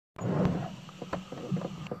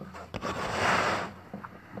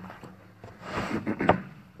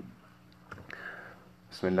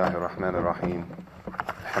بسم الله الرحمن الرحيم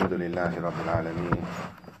الحمد لله رب العالمين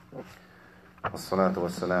والصلاة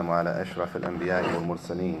والسلام على أشرف الأنبياء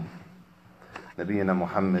والمرسلين نبينا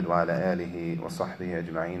محمد وعلى آله وصحبه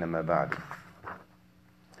أجمعين أما بعد.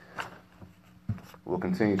 We'll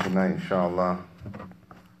continue tonight inshallah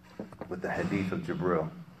with the Hadith of Jibril.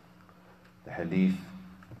 The Hadith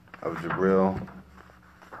of Jibril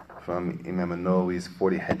from Imam al-Nawawi's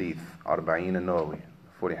 40 Hadith, Arba'in al-Nawawi,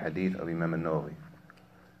 40 Hadith of Imam al-Nawawi.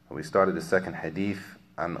 We started the second Hadith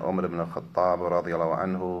عن عمر بن الخطاب رضي الله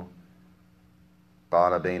عنه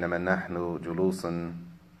قال بينما نحن جلوس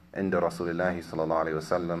عند رسول الله صلى الله عليه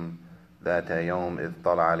وسلم ذات يوم إذ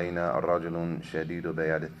طلع علينا الرجل شديد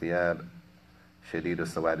بياض الثياب شديد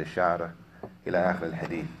سواد الشعر إلى آخر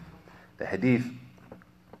الحديث. The Hadith,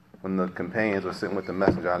 when the companions were sitting with the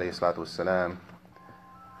Messenger عليه الصلاة والسلام,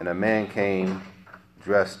 and a man came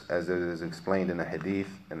dressed as it is explained in the Hadith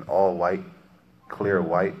in all white, clear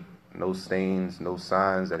white, no stains, no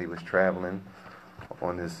signs that he was traveling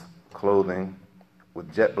on his clothing,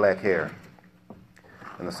 with jet black hair.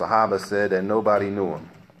 And the Sahaba said that nobody knew him.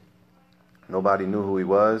 Nobody knew who he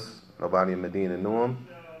was. Nobody in Medina knew him.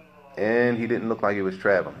 And he didn't look like he was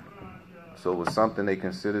traveling. So it was something they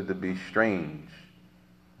considered to be strange.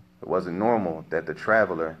 It wasn't normal that the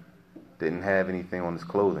traveler didn't have anything on his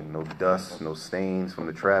clothing. No dust, no stains from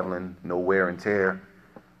the traveling, no wear and tear.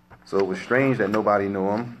 So it was strange that nobody knew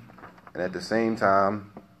him. And at the same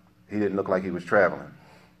time, he didn't look like he was traveling.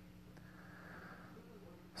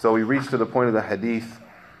 So we reached to the point of the Hadith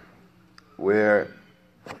where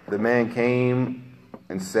the man came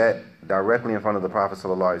and sat directly in front of the Prophet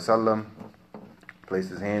ﷺ, placed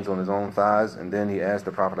his hands on his own thighs, and then he asked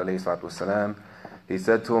the Prophet ﷺ, he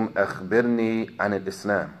said to him, أخبرني عن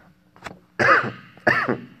الإسلام.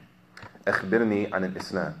 أخبرني عن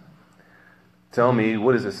الإسلام. Tell me,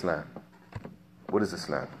 what is Islam? What is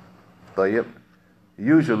Islam? طيب.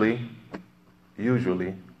 Usually,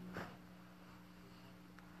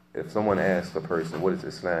 if someone asks a person, what is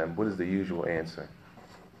Islam? What is the usual answer?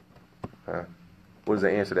 What is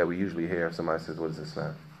the answer that we usually hear if somebody says, what is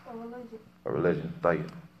Islam? A religion. A religion. طيب.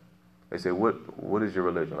 They say, what is your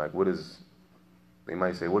religion? Like, they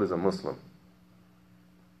might say, what is a Muslim?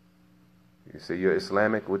 You say, you're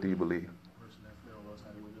Islamic, what do you believe?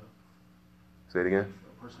 Say it again.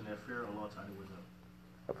 A person that fears Allah Ta'ala.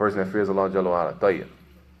 A person that fears Allah Jalla wa Ala. Tayyib.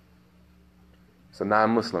 It's a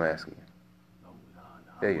non-Muslim asking you.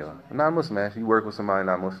 There you are. A non-Muslim asking you. You work with somebody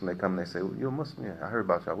non-Muslim, they come and they say, well, you're a Muslim? Yeah, I heard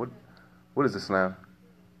about y'all. What is Islam?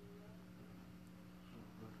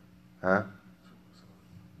 Huh?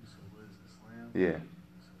 Yeah.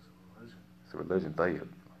 It's a religion. Tayyib.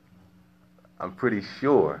 I'm pretty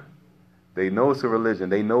sure they know it's a religion.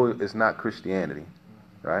 They know it's not Christianity.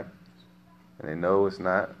 Right? And they know it's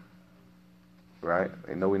not, right?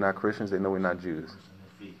 They know we're not Christians. They know we're not Jews.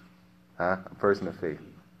 A person of faith.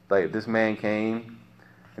 Like, this man came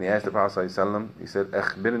and he asked the Prophet ﷺ, he said,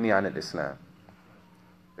 أخبرني عن الإسلام.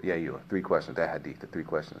 Yeah, you are. 3 questions. That hadith, the 3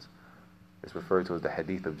 questions. It's referred to as the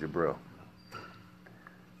Hadith of Jibril.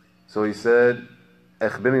 So he said,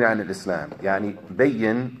 أخبرني عن الإسلام. يعني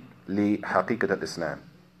بين لي حقيقة الإسلام.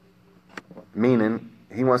 Meaning,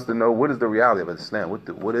 he wants to know, what is the reality of Islam?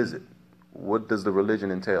 What is it? What does the religion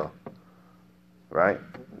entail? Right?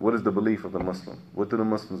 What is the belief of the Muslim? What do the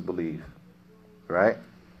Muslims believe? Right?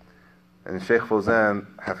 And Shaykh Fawzan,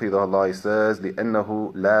 Hafidhullah, he says,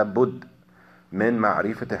 لأنه لا بد من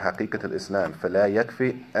معرفة حقيقة الإسلام فلا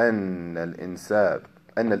يكفي أن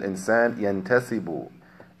الإنسان ينتسب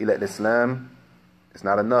إلى الإسلام. It's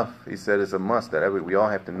not enough. He said it's a must that we all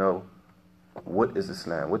have to know, what is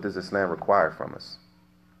Islam? What does Islam require from us?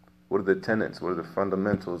 What are the tenets? What are the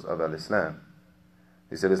fundamentals of Al-Islam?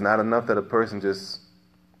 He said it's not enough that a person just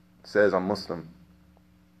says, I'm Muslim.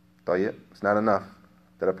 It's not enough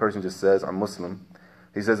that a person just says, I'm Muslim.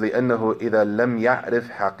 He says, لأنه إذا لم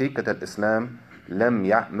يعرف حقيقة الإسلام لم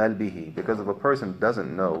يعمل به. Because if a person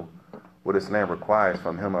doesn't know what Islam requires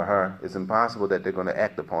from him or her, it's impossible that they're going to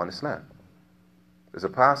act upon Islam. It's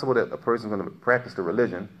impossible that a person's going to practice the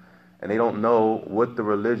religion and they don't know what the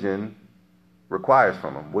religion requires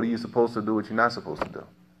from them. What are you supposed to do, what you're not supposed to do?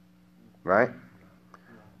 Right?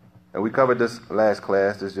 And we covered this last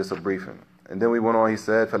class. This is just a briefing. And then we went on, he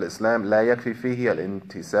said, فَالْإِسْلَامِ لَا يَكْفِي فِيهِ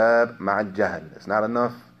الْإِنْتِسَابِ مَعَ الْجَهْلِ. It's not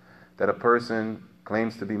enough that a person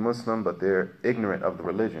claims to be Muslim, but they're ignorant of the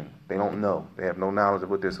religion. They don't know. They have no knowledge of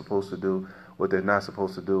what they're supposed to do, what they're not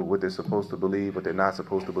supposed to do, what they're supposed to believe, what they're not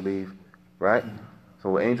supposed to believe. Right?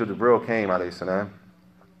 So when Angel Jibril came, alayhi salam,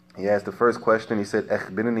 he asked the first question, he said,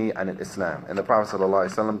 أخبرني عن الإسلام. And the Prophet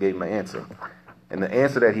ﷺ gave him an answer. And the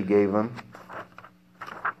answer that he gave him,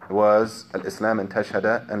 was Al-Islam an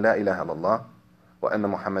tashhada an la ilaha illallah wa anna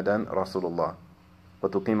Muhammadan Rasulullah wa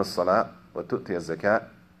tuqim as-salat wa tu'ti az-zakat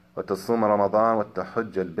wa tasum Ramadan wa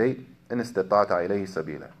tahujj al-bayt in istata'ta ilayhi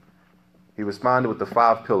sabila. He responded with the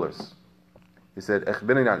 5 pillars. He said,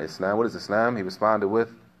 Akhbirni an Islam. What is Islam? He responded with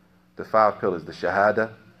the 5 pillars. The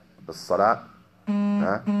Shahada, the Salat.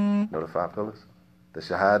 Know the 5 pillars? The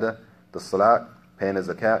Shahada, the Salat, paying the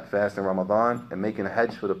Zakat, fasting Ramadan, and making a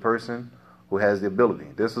Hajj for the person who has the ability.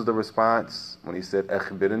 This was the response when he said,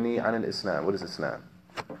 Akhbirni an Islam. What is Islam?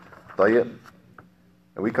 Tayyib.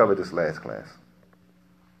 And we covered this last class.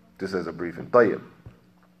 Just as a briefing. Tayyib.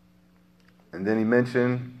 And then he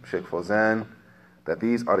mentioned, Sheikh Fawzan, that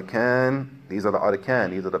these are the arkan, these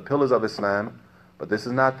are the pillars of Islam, but this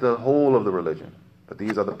is not the whole of the religion. But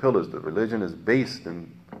these are the pillars. The religion is based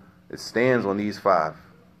and it stands on these 5.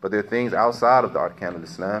 But there are things outside of the arkan of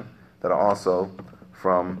Islam that are also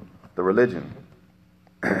from the religion.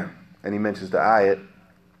 And he mentions the ayat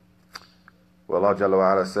where Allah Jalla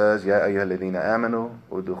wa Ala says, Ya ayyuha alladhina amanu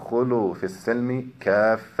udkhulu fis silmi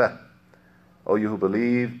kaffah. O you who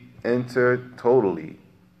believe, enter totally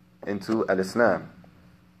into al-Islam.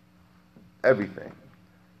 Everything.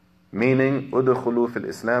 Meaning, udkhulu fil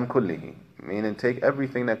Islam kullihi. Meaning, take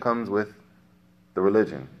everything that comes with the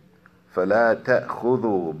religion. فَلَا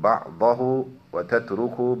تَأْخُذُوا بَعْضَهُ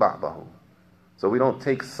وَتَتْرُكُوا بَعْضَهُ. So we don't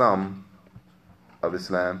take some of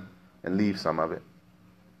Islam and leave some of it.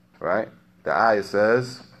 Right? The ayah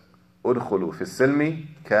says, udkhulu fil silmi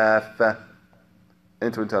kaffah.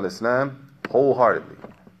 Enter into Islam wholeheartedly.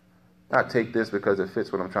 Not take this because it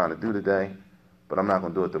fits what I'm trying to do today, but I'm not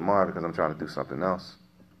going to do it tomorrow because I'm trying to do something else.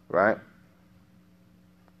 Right?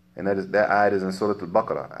 And that ayat is in Surah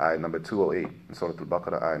Al-Baqarah, ayat number 208. In Surah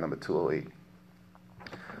Al-Baqarah, ayat number 208.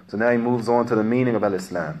 So now he moves on to the meaning of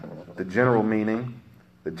Al-Islam. The general meaning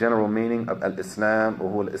of Al-Islam,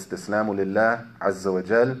 وهو الاستسلام لله عز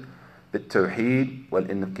وجل بالتوحيد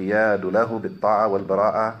والانقياد له بالطاعة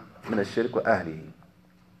والبراءة من الشرك وأهله.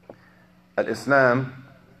 Al-Islam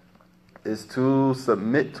is to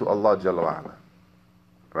submit to Allah Jalla wa Ala.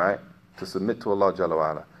 Right? To submit to Allah Jalla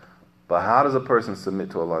wa Ala. But how does a person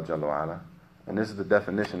submit to Allah Jalla wa Ala? And this is the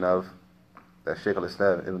definition of that Shaykh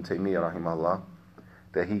al-Islam Ibn Taymiyyah rahimahullah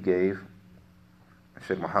that he gave.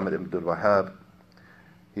 Shaykh Muhammad ibn Abdul Wahhab,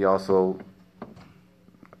 he also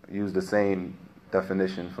used the same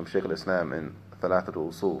definition from Shaykh al-Islam in Thalathatul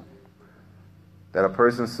Usul. That a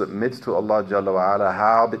person submits to Allah Jalla wa Ala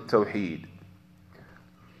how bit tawheed,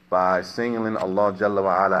 by singling Allah Jalla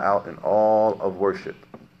wa Ala out in all of worship.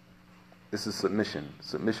 This is submission.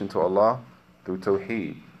 Submission to Allah through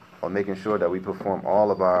tawheed, or making sure that we perform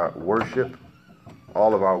all of our worship.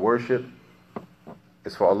 All of our worship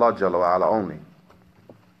is for Allah Jalla wa Ala only.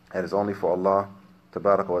 And it's only for Allah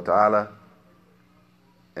Tabaraka wa Ta'ala.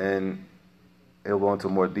 And he'll go into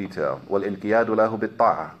more detail. وَالْإِنْقِيَادُ لَهُ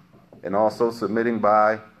بِالطَّاعَةِ. And also submitting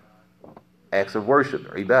by acts of worship,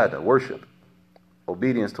 ibadah, worship.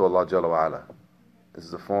 Obedience to Allah Jalla wa Ala. This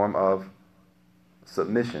is a form of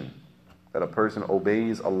submission, that a person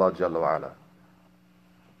obeys Allah Jalla wa Ala.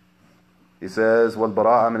 He says,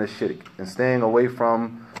 وَالْبَرَاءَ مِنَ الشِّرْكِ. And staying away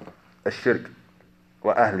from الشِّرْك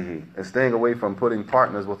وَأَهْلِهِ. And staying away from putting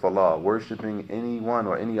partners with Allah, worshipping anyone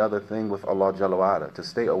or any other thing with Allah Jalla wa Ala. To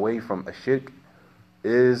stay away from shirk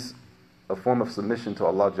is a form of submission to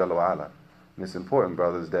Allah Jalla wa Ala. And it's important,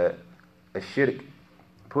 brothers, that shirk,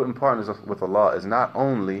 putting partners with Allah, is not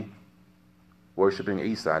only worshipping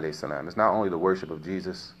Isa alayhi salam. It's not only the worship of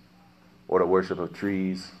Jesus, or the worship of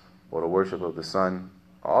trees, or the worship of the sun.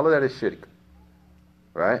 All of that is shirk.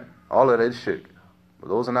 Right? All of that is shirk. But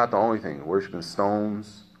those are not the only things. Worshipping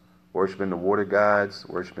stones, worshipping the water gods,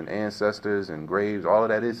 worshipping ancestors and graves. All of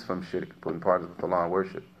that is from shirk, putting partners with Allah in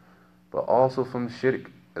worship. But also from shirk,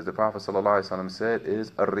 as the Prophet ﷺ said,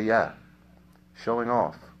 is ar-riyah, showing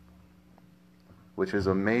off, which is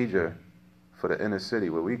a major for the inner city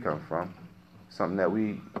where we come from. Something that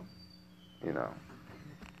we,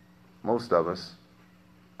 most of us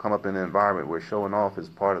come up in an environment where showing off is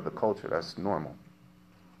part of the culture. That's normal,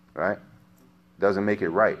 right? Doesn't make it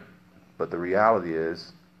right. But the reality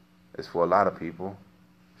is for a lot of people,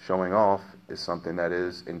 showing off is something that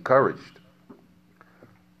is encouraged.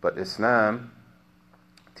 But Islam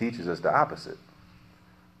teaches us the opposite.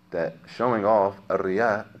 That showing off,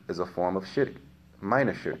 ar-riyah, is a form of shirk,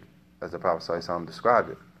 minor shirk, as the Prophet ﷺ described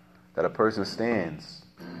it. That a person stands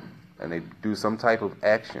and they do some type of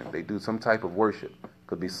action, they do some type of worship.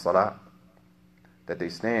 Could be salat. That they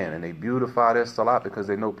stand and they beautify their salat because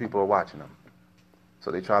they know people are watching them. So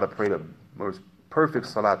they try to pray the most perfect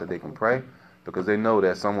salat that they can pray because they know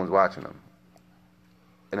that someone's watching them.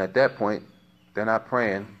 And at that point, they're not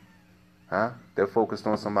praying Huh? They're focused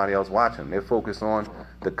on somebody else watching. They're focused on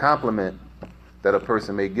the compliment that a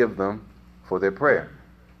person may give them for their prayer,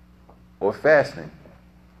 or fasting,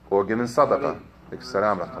 or giving sadaqah,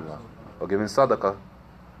 or giving sadaqah,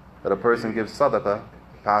 that a person gives sadaqah,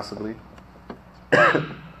 possibly,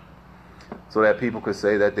 so that people could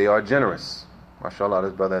say that they are generous. MashaAllah,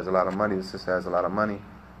 this brother has a lot of money, this sister has a lot of money,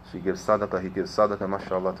 she gives sadaqah, he gives sadaqah,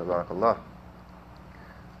 MashaAllah, tabarakallah.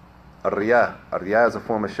 Ar-Riyah is a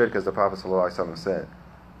form of shirk, as the Prophet ﷺ said.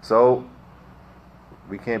 So,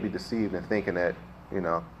 we can't be deceived in thinking that,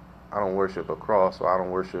 I don't worship a cross, or I don't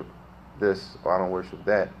worship this, or I don't worship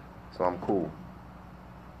that, so I'm cool.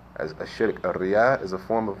 As a shirk, Ar-Riyah is a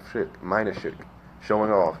form of shirk, minor shirk,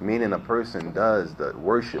 showing off, meaning a person does the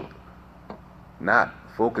worship not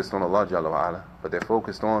focused on Allah Jalla wa'ala, but they're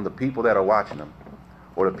focused on the people that are watching them,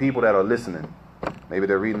 or the people that are listening. Maybe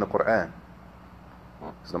they're reading the Quran.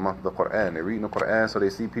 It's the month of the Quran. They're reading the Quran, so they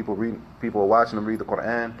see people are watching them read the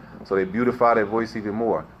Quran, so they beautify their voice even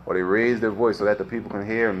more, or they raise their voice so that the people can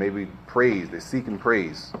hear and maybe praise. They're seeking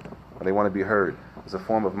praise, or they want to be heard. It's a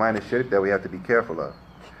form of minor shirk that we have to be careful of.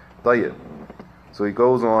 Tayyib. So he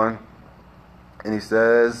goes on, and he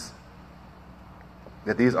says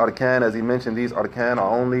that these arkan, as he mentioned, these arkan are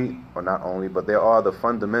only, or not only, but they are the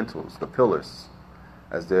fundamentals, the pillars,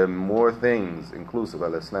 as there are more things inclusive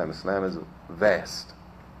of Islam. Islam is vast,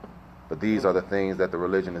 but these are the things that the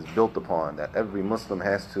religion is built upon, that every Muslim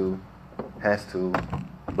has to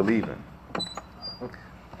believe in.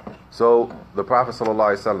 So the Prophet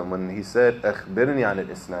ﷺ, when he said, "Akhbirni an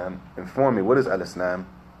al-Islam," inform me, what is al-Islam?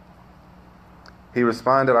 He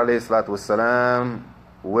responded, alayhi salatu wassalam,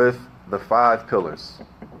 with the 5 pillars.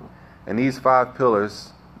 And these 5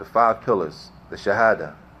 pillars, the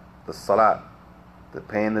shahada, the salat, the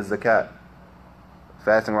paying the zakat,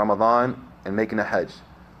 fasting Ramadan, and making a hajj.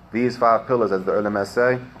 These 5 pillars, as the ulama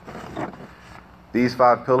say, these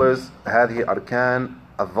 5 pillars, هذه أركان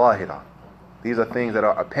الظاهرة. These are things that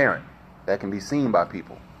are apparent, that can be seen by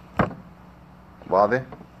people. Wazi?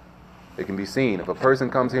 It can be seen. If a person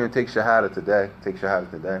comes here and takes shahada today,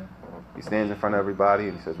 he stands in front of everybody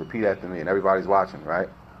and he says, "Repeat after me," and everybody's watching, right?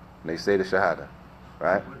 And they say the shahada,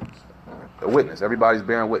 right? A witness. Everybody's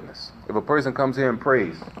bearing witness. If a person comes here and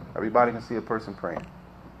prays, everybody can see a person praying.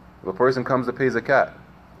 If a person comes to pay zakat,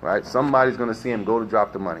 right? Somebody's going to see him go to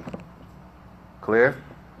drop the money. Clear?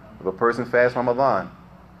 If a person fasts Ramadan,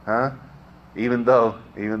 even though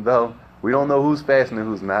we don't know who's fasting and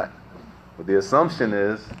who's not, but the assumption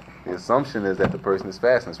is that the person is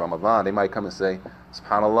fasting. It's Ramadan. They might come and say,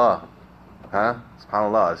 "Subhanallah,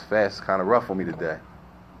 Subhanallah, this fast is kind of rough for me today."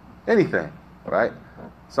 Anything, right?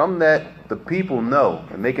 Something that the people know.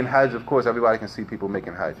 And making hajj, of course, everybody can see people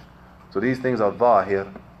making hajj. So these things are zahir.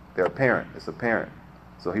 They're apparent. It's apparent.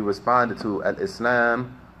 So he responded to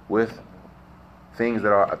al-Islam with things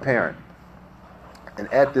that are apparent.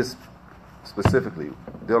 And at this specifically,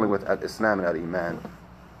 dealing with al-Islam and al-Iman,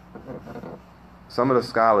 some of the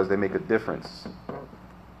scholars, they make a difference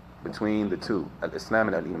between the two, al-Islam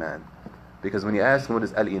and al-Iman. Because when you ask him what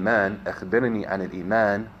is al-Iman, akhbirni an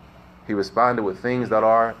al-Iman, he responded with things that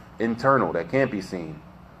are internal, that can't be seen.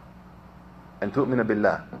 And tu'mina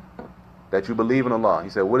billah, that you believe in Allah. He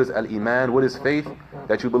said, what is al-Iman? What is faith?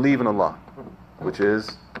 That you believe in Allah, which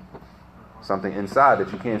is something inside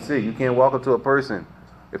that you can't see. You can't walk up to a person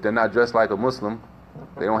if they're not dressed like a Muslim.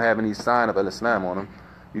 They don't have any sign of al-Islam on them.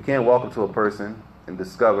 You can't walk up to a person and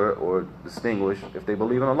discover or distinguish if they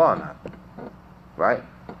believe in Allah or not. Right?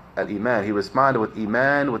 Al-Iman. He responded with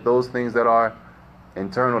Iman, with those things that are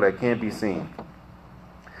internal, that can't be seen.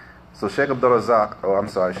 So Sheikh Abdul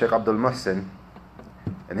Muhsin,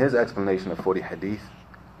 in his explanation of 40 hadith,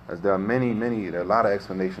 as there are there are a lot of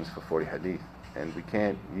explanations for 40 hadith, and we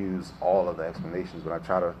can't use all of the explanations, but I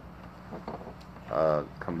try to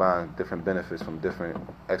combine different benefits from different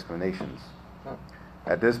explanations.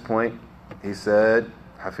 At this point, he said,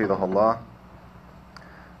 Hafidhahullah,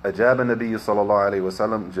 أجاب النبي صلى الله عليه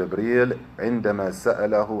وسلم جبريل عندما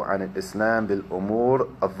سأله عن الإسلام بالأمور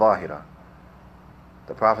الظاهرة.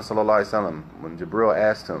 The Prophet صلى الله عليه وسلم, when Jibril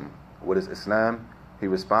asked him, what is Islam? He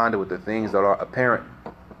responded with the things that are apparent,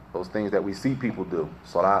 those things that we see people do,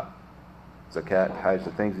 salat, zakat, hajj,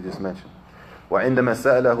 the things he just mentioned. وعندما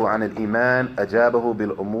سأله عن الإيمان أجابه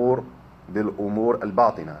بالأمور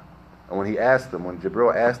الباطنة. And when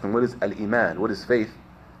Jibril asked him, what is al-Iman, what is faith?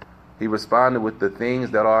 He responded with the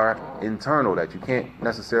things that are internal, that you can't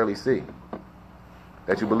necessarily see.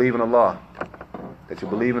 That you believe in Allah, that you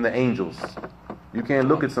believe in the angels. You can't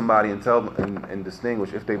look at somebody and tell and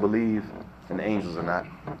distinguish if they believe in the angels or not.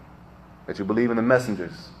 That you believe in the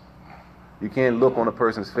messengers. You can't look on a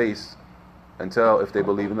person's face until if they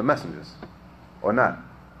believe in the messengers or not,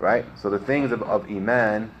 right? So the things of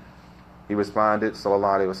Iman, he responded,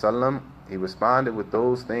 sallallahu alayhi wasallam, he responded with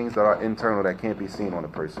those things that are internal that can't be seen on a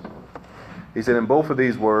person. He said in both of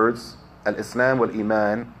these words, al-Islam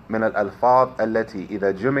wal-Iman min al-alfaz allati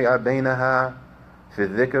idha jumi'a baynaha fi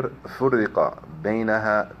al-dhikr furriqa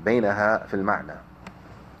baynaha fi al-ma'na.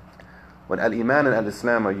 When al-Iman and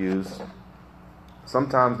al-Islam are used,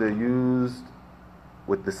 sometimes they're used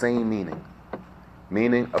with the same meaning.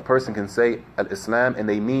 Meaning a person can say al-Islam and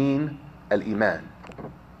they mean al-Iman.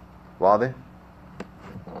 Wadi?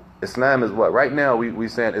 Islam is what? Right now we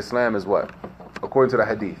saying Islam is what? According to the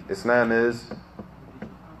Hadith, Islam is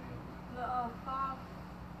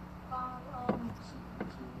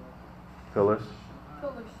pillars.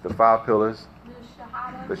 The 5 pillars.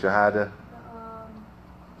 The Shahada.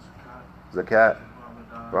 Zakat.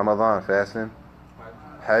 Ramadan, fasting.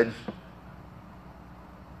 Hajj.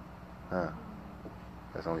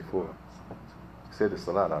 That's only 4. You said the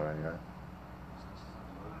Salat already,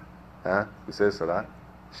 right? We said Salat.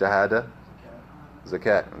 Shahada.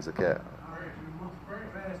 Zakat. And Zakat.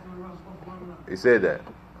 He said that.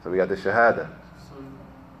 So we got the Shahada.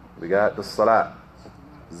 We got the Salat.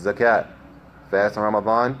 Zakat. Fast in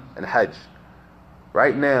Ramadan. And Hajj.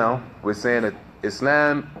 Right now, we're saying that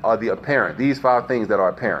Islam are the apparent. These 5 things that are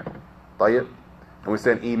apparent. Tayyib. And we're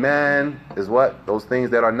saying Iman is what? Those things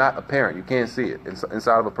that are not apparent. You can't see it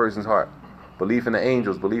inside of a person's heart. Belief in the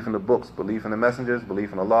angels, belief in the books, belief in the messengers,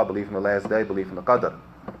 belief in Allah, belief in the last day, belief in the Qadr.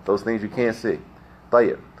 Those things you can't see.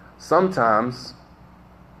 Tayyib. Sometimes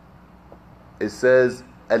it says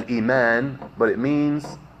Al-Iman, but it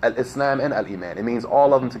means Al-Islam and Al-Iman. It means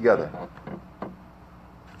all of them together.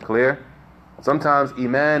 Clear? Sometimes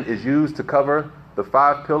Iman is used to cover the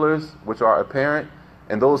 5 pillars which are apparent,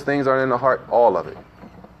 and those things are in the heart, all of it.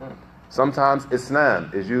 Sometimes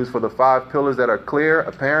Islam is used for the 5 pillars that are clear,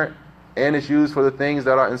 apparent, and it's used for the things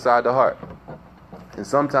that are inside the heart. And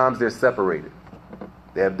sometimes they're separated.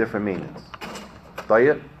 They have different meanings.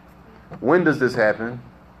 Tayyib? When does this happen?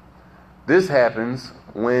 This happens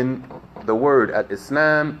when the word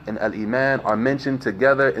al-Islam and al-Iman are mentioned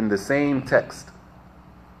together in the same text.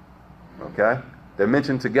 Okay? They're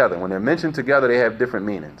mentioned together. When they're mentioned together, they have different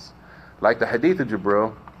meanings. Like the Hadith of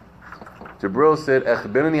Jibril. Jibril said,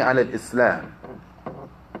 "Akhbirni an al-Islam."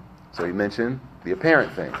 So he mentioned the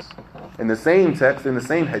apparent things. In the same text, in the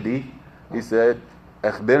same Hadith, he said,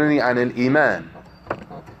 "Akhbirni an al-Iman."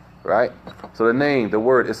 Right? So the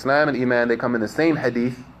word Islam and Iman, they come in the same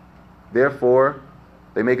Hadith. Therefore,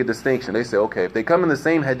 they make a distinction. They say, okay, if they come in the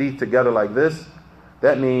same Hadith together like this,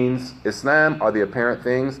 that means Islam are the apparent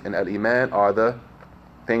things and al-Iman are the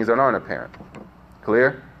things that aren't apparent.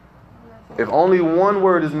 Clear? If only one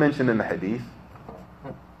word is mentioned in the Hadith,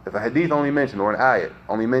 if a Hadith only mentioned, or an ayat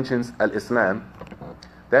only mentions al-Islam,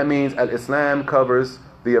 that means al-Islam covers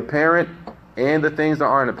the apparent and the things that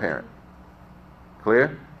aren't apparent.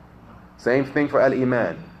 Clear? Same thing for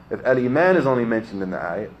al-Iman. If al-Iman is only mentioned in the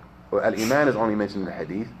ayat, or al-Iman is only mentioned in the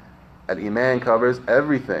Hadith, al-Iman covers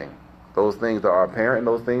everything. Those things that are apparent and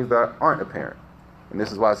those things that aren't apparent. And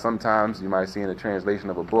this is why sometimes you might see in the translation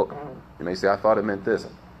of a book, you may say, I thought it meant this.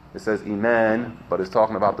 It says Iman, but it's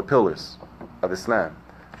talking about the pillars of Islam.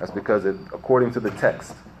 That's because it's according to the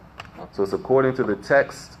text. So it's according to the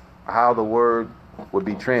text how the word would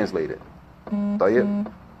be translated.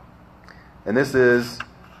 Tayyib? And this is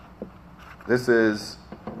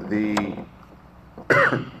the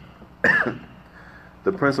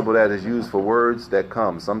the principle that is used for words that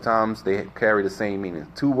come. Sometimes they carry the same meaning.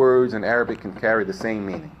 2 words in Arabic can carry the same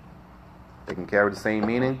meaning. They can carry the same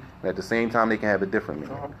meaning, and at the same time they can have a different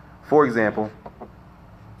meaning. For example,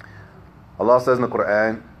 Allah says in the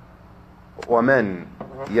Quran, وَمَنْ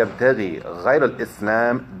يَبْتَغِي غَيْرَ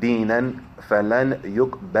الْإِسْلَامِ دِينًا فَلَنْ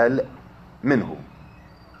يُقْبَلْ مِنْهُ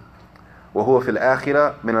وَهُوَ فِي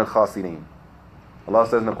الْآخِرَةِ مِنَ الْخَاسِرِينَ. Allah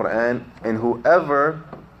says in the Quran, and whoever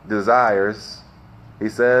desires, he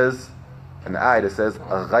says, in the ayat it says,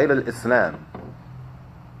 غَيْرَ الْإِسْلَامِ.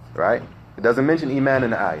 Right? It doesn't mention Iman in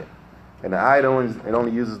the ayat. In the ayat it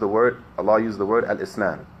only uses the word, Allah uses the word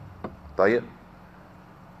al-Islam. Tayyib?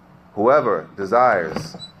 Whoever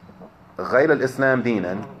desires غَيْرَ الْإِسْلَامِ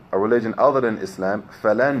دِينًا, a religion other than Islam,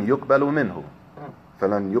 فَلَنْ يُقْبَلُ مِنْهُ.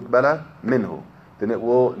 فَلَنْ يُقْبَلَ مِنْهُ. Then it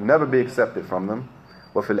will never be accepted from them.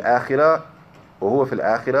 وَفِي الْآخِرَةِ وَهُوَ فِي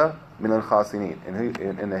الْآخِرَةِ مِنَ الْخَاسِرِينَ.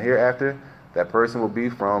 And in the hereafter, that person will be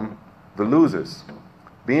from the losers.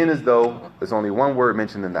 Being as though there's only one word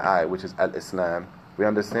mentioned in the ayat, which is al-Islam, we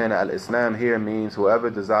understand that al-Islam here means whoever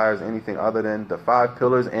desires anything other than the 5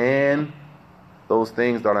 pillars and those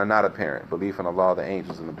things that are not apparent. Belief in Allah, the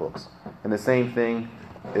angels, and the books. And the same thing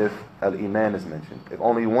if al-iman is mentioned. If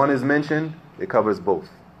only one is mentioned, it covers both.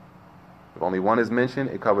 If only one is mentioned,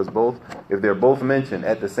 it covers both. If they're both mentioned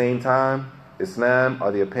at the same time, Islam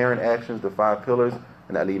are the apparent actions, the 5 pillars,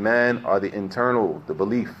 and al-iman are the internal, the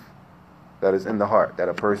belief that is in the heart, that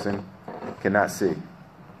a person cannot see.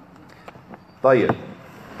 طيب.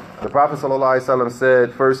 The Prophet ﷺ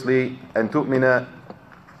said, firstly, al-Islam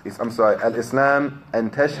an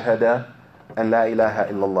tashhada an la ilaha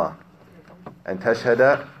illallah. An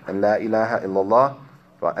tashhada an la ilaha illallah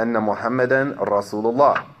wa anna Muhammadan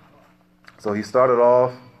Rasulullah. So he started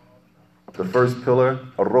off the first pillar,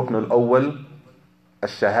 al-Rukn al-Awwal,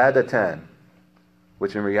 al-Shahadatan,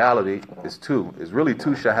 which in reality is really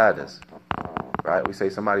two shahadas. Right? We say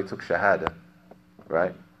somebody took shahada,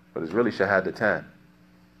 right? But it's really shahadatan.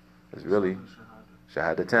 It's really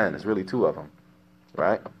shahadatan. It's really 2 of them,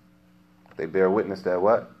 right? They bear witness that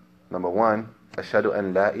what? Number 1, ashhadu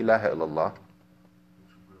an la ilaha illallah.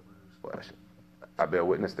 I bear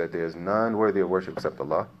witness that there is none worthy of worship except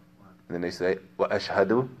Allah. And then they say, wa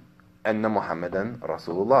ashhadu anna Muhammadan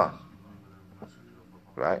Rasulullah.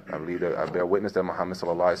 Right? I bear witness that Muhammad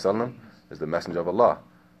sallallahu alaihi wasallam is the messenger of Allah.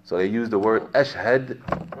 So they use the word ashhad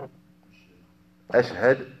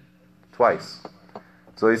twice.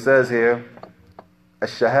 So he says here,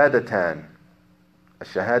 ash-shahadatan,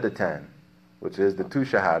 which is the 2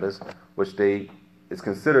 shahadas, which it's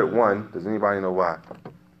considered one. Does anybody know why?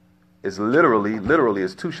 It's literally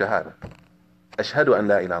is 2 shahada. Ashhadu an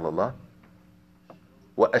la ilaha illallah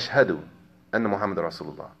wa ashhadu anna Muhammad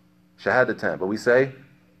Rasulullah. Shahadatan, but we say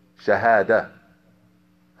shahada.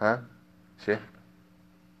 Huh? Sheikh?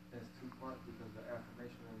 That's 2 parts because the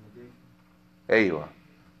affirmation and negation. There you are.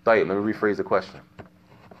 طيب, let me rephrase the question.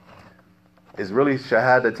 It's really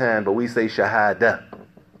shahadatan, but we say shahada.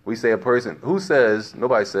 We say a person who says,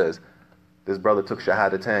 nobody says, this brother took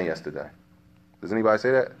shahadatan yesterday. Does anybody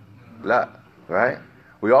say that? La, right?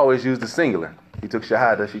 We always use the singular. He took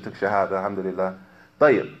shahada, she took shahada, alhamdulillah.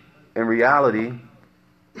 طيب, in reality,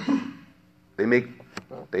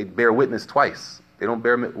 they bear witness twice. They don't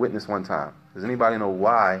bear witness one time. Does anybody know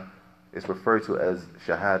why it's referred to as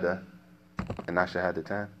shahada and not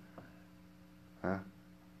shahadatan? Huh?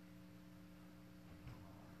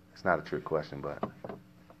 It's not a trick question, but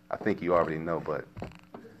I think you already know, but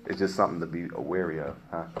it's just something to be wary of,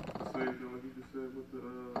 huh? Same thing like you just said with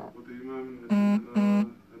the Imam and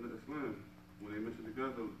the Islam. When they mention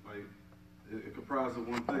together, like it comprises of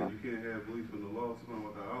one thing. You can't have belief in the law subhanahu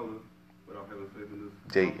wa ta'ala without having faith in this.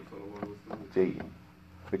 Jade.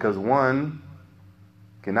 Because one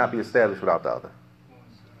cannot be established without the other.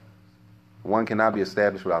 One cannot be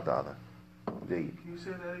established without the other. Jade. Can you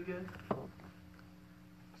say that again?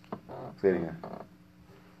 Say it again.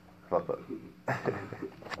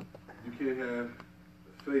 You can't have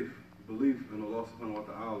faith, belief in Allah subhanahu wa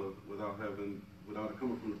ta'ala without it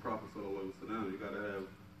coming from the Prophet sallallahu alaihi wasallam. You gotta have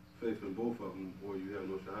faith in both of them or you have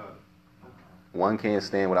no shahada. One can't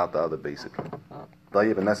stand without the other, basically.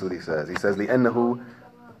 طيب, and that's what he says. He says, لِأَنَّهُ,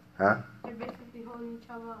 huh? They're basically holding each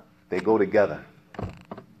other up. They go together.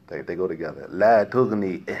 They go together. لَا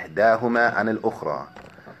تُغْنِي إِحْدَاهُمَا عَنِ الْأُخْرَى.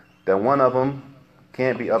 That one of them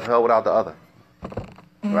can't be upheld without the other.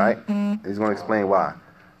 Right? He's going to explain why.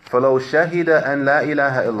 فَلَوْ شَهِدَ أَنْ لَا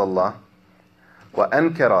إِلَهَ إِلَّا اللَّهِ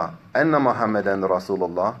وَأَنْكَرَ أَنَّ مُحَمَّدًا رَسُولُ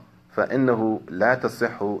اللَّهِ فَإِنَّهُ لَا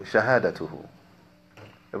تَصِحُّ شَهَادَتُهُ.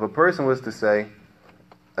 If a person was to say,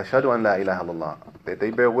 Ashhadu an la ilaha illallah, that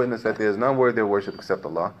they bear witness that there is none worthy of worship except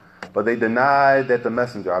Allah, but they deny that the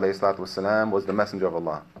Messenger, alayhi salatu wasalam, was the Messenger of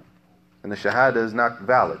Allah. And the Shahada is not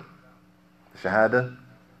valid. The Shahada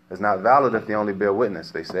is not valid if they only bear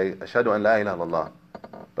witness. They say, Ashhadu an la ilaha illallah.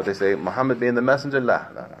 But they say, Muhammad being the Messenger, la.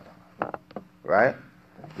 Right?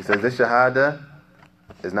 He says, this Shahada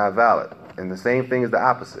is not valid. And the same thing is the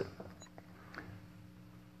opposite.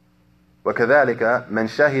 وكذلك من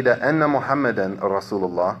شهد أن محمدا رسول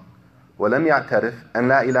الله ولم يعترف أن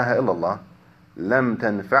لا إله إلا الله لم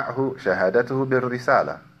تنفعه شهادته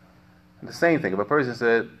بالرسالة. The same thing. If a person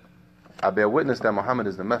said, I bear witness that Muhammad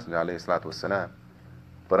is the Messenger, alayhi salatu wasalam,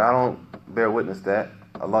 but I don't bear witness that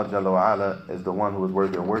Allah Jalla wa Ala is the one who is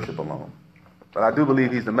worthy of worship alone. But I do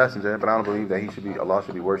believe He's the Messenger, but I don't believe that Allah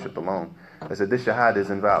should be worshipped alone. I said this shahada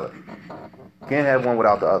is invalid. Can't have one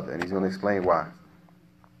without the other, and he's going to explain why.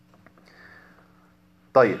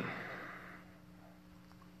 طيب.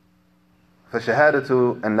 فشهادة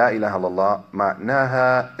أن لا إله إلا الله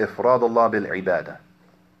معناها إفراد الله بالعبادة.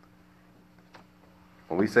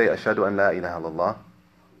 When we say أشهد أن لا إله إلا الله,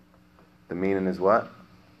 the meaning is what?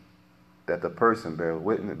 That the person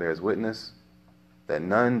bears witness that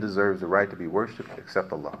none deserves the right to be worshipped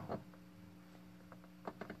except Allah.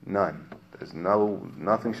 None.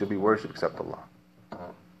 Nothing should be worshipped except Allah.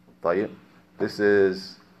 طيب. This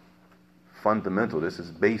is fundamental. This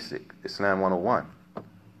is basic. Islam 101.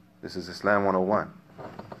 This is Islam 101.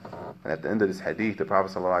 And at the end of this hadith, the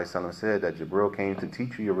Prophet ﷺ said that Jibril came to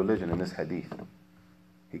teach you your religion in this hadith.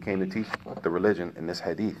 He came to teach the religion in this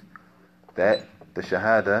hadith. That the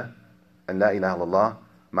shahada and la ilaha illallah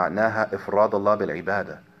ma'naha ifrad Allah bil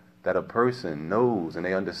ibadah. That a person knows and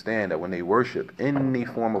they understand that when they worship, any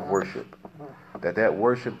form of worship, that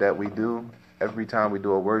worship that we do, every time we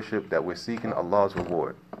do a worship, that we're seeking Allah's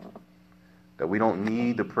reward. That we don't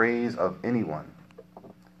need the praise of anyone.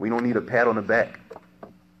 We don't need a pat on the back.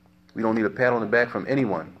 We don't need a pat on the back from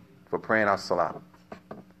anyone for praying our salah.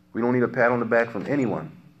 We don't need a pat on the back from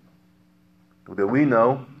anyone. That we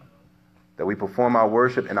know that we perform our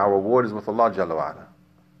worship and our reward is with Allah Jalla wa'ala.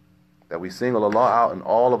 That we single Allah out in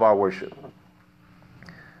all of our worship.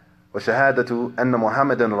 وشهادة أن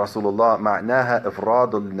محمدا رسول الله معناها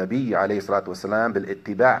إفراد النبي عليه الصلاة والسلام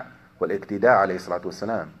بالاتباع والاقتداء عليه الصلاة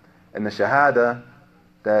والسلام. And the shahada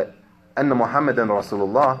that أن محمدا رسول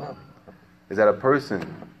الله is that a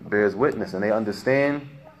person bears witness and they understand,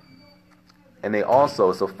 and they also,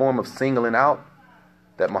 it's a form of singling out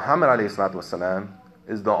that Muhammad alayhi salatu wasalam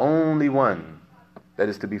is the only one that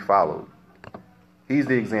is to be followed. He's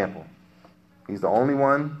the example. He's the only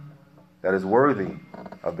one that is worthy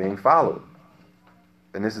of being followed.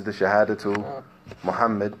 And this is the shahada to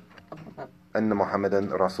Muhammad, anna Muhammadan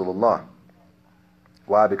Rasulullah.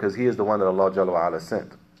 Why? Because he is the one that Allah Jalla wa'ala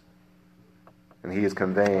sent. And he is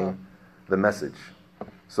conveying the message.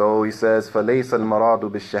 So he says, فَلَيْسَ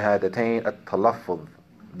الْمَرَادُ بِالشَّهَادَتَيْنِ التَّلَفُّظ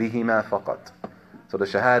بِهِمَا فَقَط. So the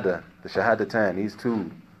shahadatan, these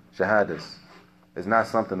two shahadas, is not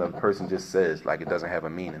something that a person just says like it doesn't have a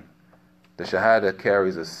meaning. The shahada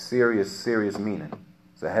carries a serious meaning.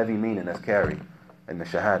 It's a heavy meaning that's carried in the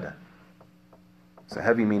shahada. It's a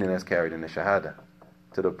heavy meaning that's carried in the shahada.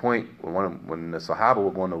 To the point when the Sahaba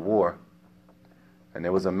were going to war, and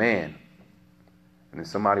there was a man, and then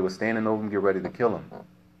somebody was standing over him, get ready to kill him.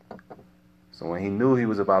 So when he knew he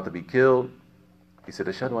was about to be killed, he said,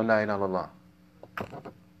 Ashhadu an la ilaha illallah.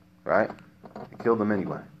 Right? He killed him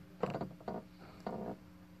anyway.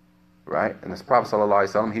 Right? And this Prophet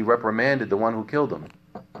ﷺ, he reprimanded the one who killed him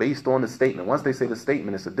based on the statement. Once they say the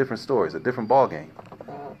statement, it's a different story. It's a different ball game.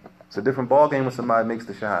 It's a different ball game when somebody makes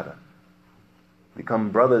the shahada.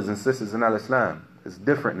 Become brothers and sisters in Al-Islam. It's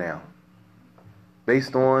different now.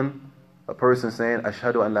 Based on a person saying,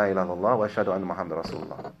 Ashhadu an la ilaha illallah wa ashhadu anna Muhammad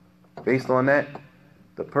Rasulullah. Based on that,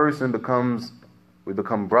 the person we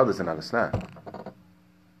become brothers in Al-Islam.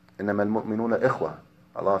 إِنَّمَا الْمُؤْمِنُونَ إِخْوَةً.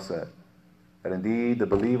 Allah said. And indeed, the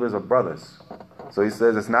believers are brothers. So he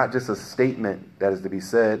says it's not just a statement that is to be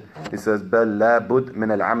said. He says, بَلْ لَا بُدْ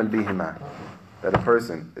مِنَ الْعَمَلِ بِهِمَا. That a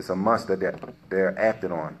person, it's a must that they're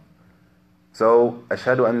acted on. So,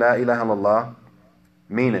 أشهد أن لا إله إلا الله,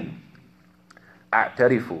 meaning,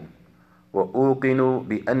 أعترف وأوقن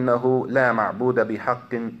بأنه لا معبود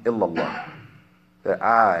بحق إلا الله. That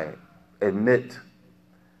I admit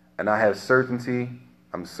and I have certainty,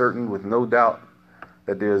 I'm certain with no doubt,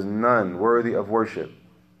 that there is none worthy of worship.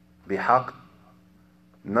 Bihaq,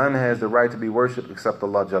 none has the right to be worshipped except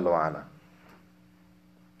Allah Jalla wa'ala.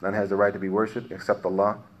 None has the right to be worshipped except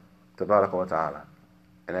Allah Tabaraka wa Ta'ala.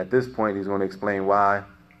 And at this point, he's going to explain why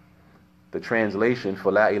the translation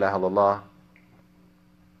for La ilaha illallah.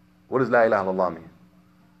 What does La ilaha illallah mean?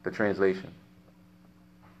 The translation.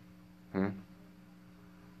 La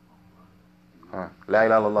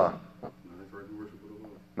ilaha illallah.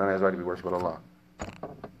 None has right to be worshipped but Allah.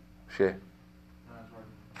 Share.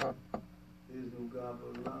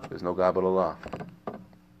 There's no God but Allah.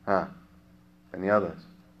 And the others?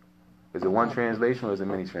 Is it one translation or is it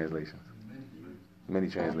many translations? Many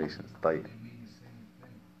translations.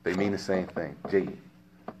 They mean the same thing. Jade.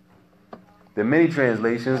 There are many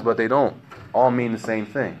translations, but they don't all mean the same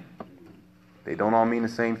thing. They don't all mean the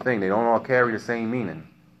same thing. They don't all carry the same meaning.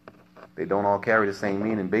 They don't all carry the same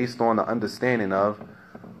meaning based on the understanding of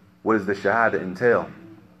what does the shahada entail.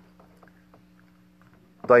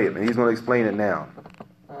 طيب, and he's going to explain it now.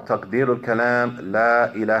 تقدير الكلام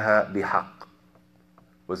لا إله بحق.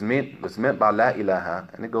 What's meant by la ilaha,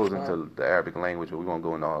 and it goes into the Arabic language, but we won't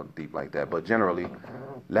go into all deep like that. But generally,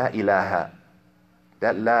 la ilaha,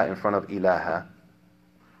 that la in front of ilaha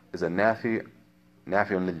is a nafi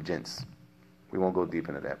lil jins. We won't go deep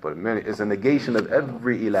into that, but it's a negation of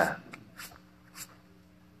every ilah.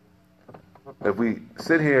 If we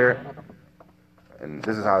sit here, and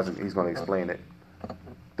this is how he's going to explain it.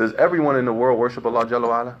 Does everyone in the world worship Allah Jalla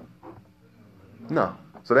wa'ala? No.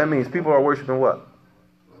 So that means people are worshiping what?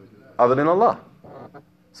 Other than Allah.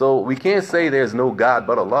 So we can't say there's no God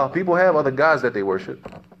but Allah. People have other gods that they worship,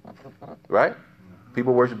 right?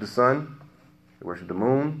 People worship the sun, they worship the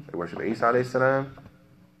moon, they worship Isa alayhi salam,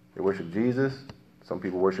 they worship Jesus. Some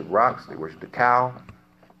people worship rocks, they worship the cow,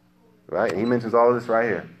 right? And he mentions all of this right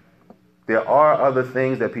here. There are other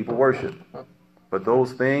things that people worship, but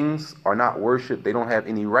those things are not worshipped. They don't have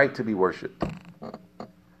any right to be worshipped.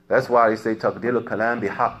 That's why they say taqdil al-kalam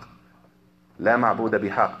bihaq. La ma'buda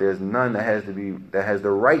bihaq. There's none that has the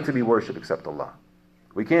right to be worshipped except Allah.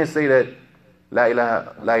 We can't say that la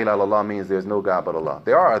ilaha illallah means there's no God but Allah.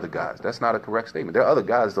 There are other gods. That's not a correct statement. There are other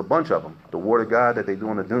gods. There's a bunch of them. The water god that they do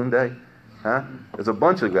on the Doom Day. There's a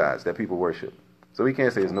bunch of gods that people worship. So we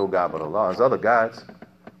can't say there's no God but Allah. There's other gods.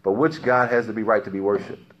 But which God has the right to be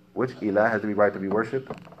worshipped? Which ilah has the right to be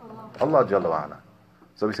worshipped? Allah Jalla wa Ala.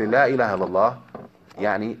 So we say la ilaha illallah,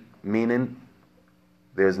 yani meaning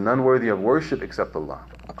there's none worthy of worship except Allah.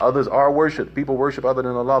 Others are worshipped. People worship other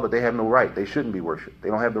than Allah, but they have no right. They shouldn't be worshipped. They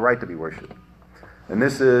don't have the right to be worshipped. And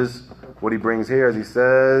this is what he brings here as he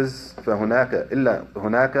says, فَهُنَاكَ إِلَّا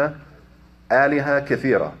هُنَاكَ آلِهَا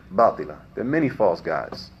كَثِيرًا بَاطِلًا. There are many false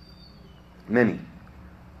gods. Many.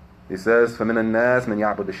 He says, فَمِنَ النَّاسِ مَنْ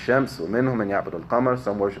يَعْبُدُ الشَّمْسِ وَمِنْهُمْ مَنْ يَعْبُدُ الْقَمَرِ.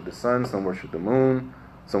 Some worship the sun, some worship the moon,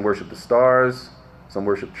 some worship the stars, some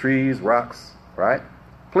worship trees, rocks, right?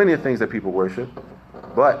 Plenty of things that people worship.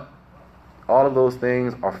 But all of those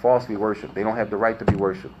things are falsely worshipped. They don't have the right to be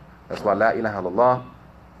worshipped. That's why la ilaha illallah,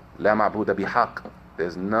 la ma'buda bihaq.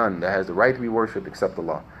 There's none that has the right to be worshipped except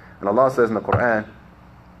Allah. And Allah says in the Quran,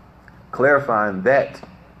 clarifying that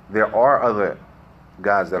there are other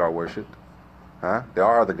gods that are worshipped. There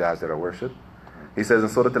are other gods that are worshipped. He says in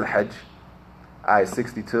Surah Al-Hajj, ayah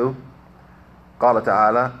 62, قال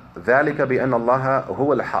تعالى ذلك بأن الله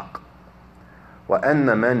هو الحق وأن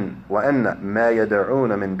ما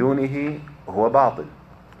يدعون من دونه هو باطل.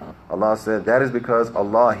 Allah said that is because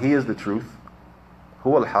Allah, He is the truth,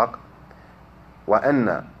 هو الحق,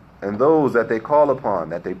 وأن, and those that they call upon,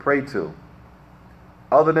 that they pray to,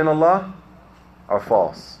 other than Allah, are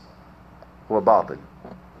false, هو باطل.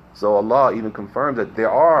 So Allah even confirms that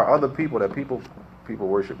there are other people that people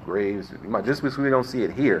worship graves. Just because we don't see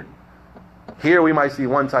it here. Here we might see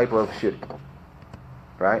one type of shirk,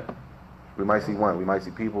 right? We might see one. We might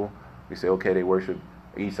see people. We say, okay, they worship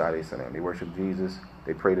Isa alayhi salam. They worship Jesus.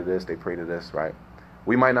 They pray to this. They pray to this, right?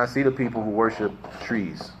 We might not see the people who worship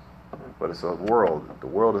trees, but it's a world. The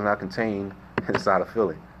world is not contained inside of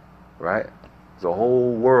Philly, right? It's a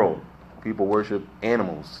whole world. People worship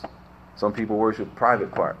animals. Some people worship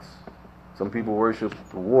private parts. Some people worship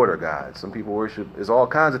the water gods. Some people worship, there's all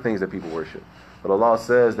kinds of things that people worship. But Allah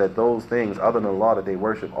says that those things other than Allah that they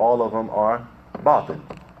worship, all of them are batil.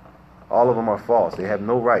 All of them are false. They have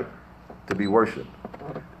no right to be worshipped.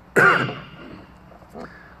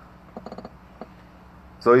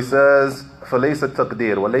 So he says, فَلَيْسَ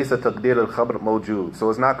التَّقْدِيرُ وَلَيْسَ تَقْدِيرُ الْخَبْرِ مَوْجُودٌ. So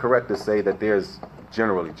it's not correct to say that there's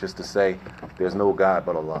generally, just to say there's no God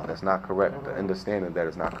but Allah. That's not correct. The understanding that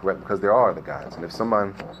is not correct because there are other gods. And if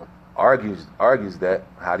someone argues that,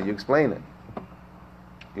 how do you explain it?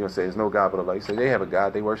 You don't say there's no God but Allah. You say they have a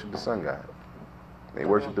God, they worship the sun God. They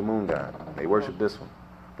worship the moon God. They worship this one.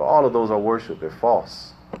 But all of those are worship. They're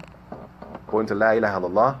false. According to La ilaha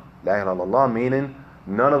illallah, La ilaha illallah meaning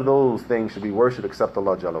none of those things should be worshipped except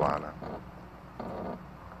Allah Jalla wa Ala.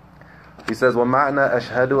 He says, وَمَعْنَا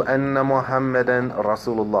أَشْهَدُ أَنَّ مُحَمَّدًا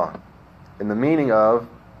رَسُولُ اللَّهِ. In the meaning of,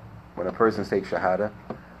 when a person takes shahada,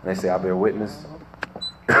 and they say, I bear witness,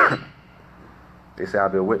 they say, I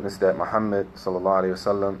bear witness that Muhammad sallallahu alayhi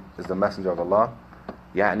wasallam is the messenger of Allah.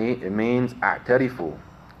 يعني, it means أعترف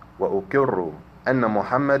وأقر أن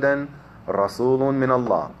محمدا رسول من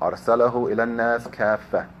الله أرسله إلى الناس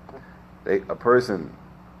كافة. A person,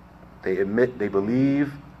 they admit, they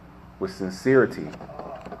believe with sincerity,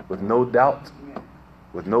 with no doubt,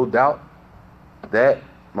 that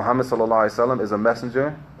Muhammad sallallahu alaihi wasallam is a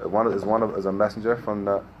messenger, is a messenger from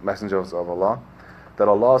the messengers of Allah, that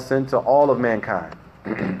Allah sent to all of mankind.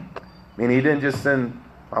 Meaning He didn't just send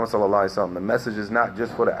Muhammad sallallahu alaihi wasallam. The message is not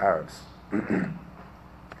just for the Arabs.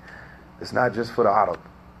 It's not just for the Arab.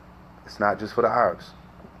 It's not just for the Arabs.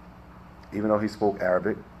 Even though He spoke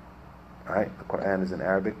Arabic, right? The Quran is in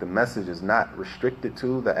Arabic. The message is not restricted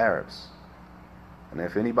to the Arabs. And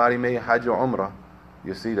if anybody made Hajj or Umrah,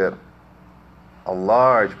 you'll see that a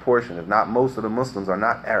large portion, if not most of the Muslims, are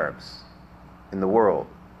not Arabs in the world.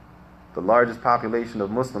 The largest population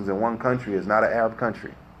of Muslims in one country is not an Arab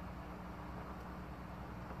country.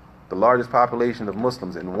 The largest population of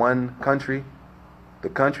Muslims in one country, the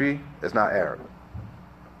country is not Arab.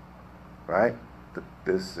 Right?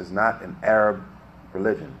 This is not an Arab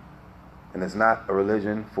religion. And it's not a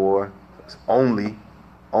religion for only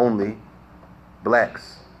only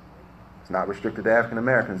blacks. It's not restricted to African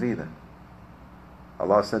Americans either.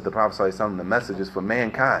 Allah sent the Prophet ﷺ the messages for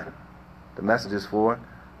mankind. The messages for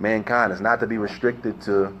mankind is not to be restricted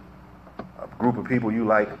to a group of people you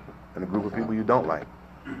like and a group of people you don't like.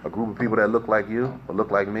 A group of people that look like you or look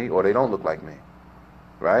like me or they don't look like me.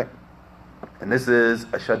 Right? And this is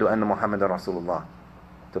Ashhadu anna Muhammadan Rasulullah.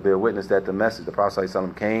 To bear witness that the message, the Prophet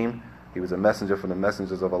ﷺ came, he was a messenger from the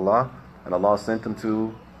messengers of Allah, and Allah sent him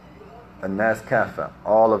to An-Nas Kafa,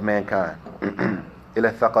 all of mankind.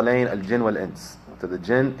 Ila thaqalain al-jinn wal-ins, to the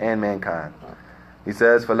jinn and mankind. He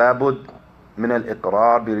says, فَلَا بُدْ مِنَ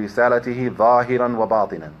الْإِقْرَارِ بِرِسَالَتِهِ ظَاهِرًا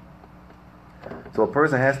وَبَاطِنًا. So a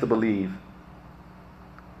person has to believe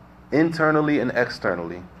internally and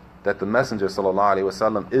externally that the Messenger sallallahu alaihi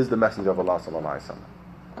wasallam is the Messenger of Allah sallallahu alaihi wasallam.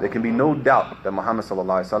 There can be no doubt that Muhammad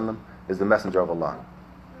sallallahu alaihi wasallam is the Messenger of Allah.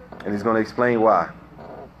 And he's going to explain why.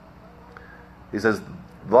 He says,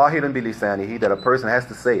 ظَاهِرًا بِلِسَانِهِ, that a person has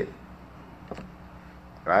to say it.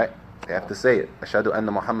 Right? They have to say it. Ashhadu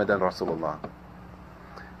anna Muhammadan Rasulullah.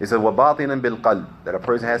 He says, وَبَاطِنًا بِالْقَلْبِ, that a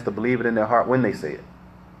person has to believe it in their heart when they say it.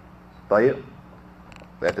 طيب?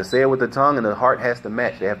 They have to say it with the tongue and the heart has to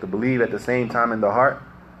match. They have to believe at the same time in the heart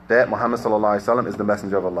that Muhammad sallallahu alaihi wasallam is the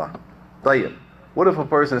Messenger of Allah. طيب. What if a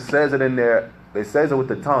person says it in their, they says it with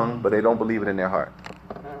the tongue, but they don't believe it in their heart?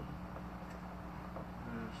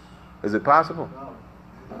 Is it possible?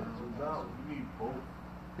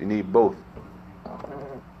 You need both.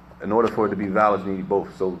 In order for it to be valid, you need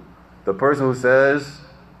both. So the person who says,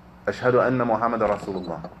 Ashhadu anna Muhammad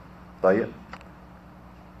Rasulullah. طيب.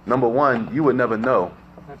 Number one, you would never know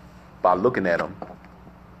by looking at them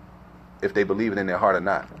if they believe it in their heart or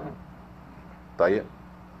not. طيب.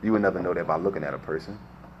 You would never know that by looking at a person.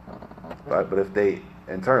 Right? But if they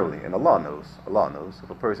internally, and Allah knows, if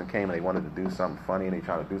a person came and they wanted to do something funny and they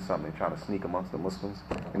trying to do something, they trying to sneak amongst the Muslims,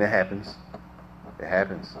 and it happens.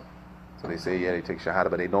 So they say, yeah, they take shahada,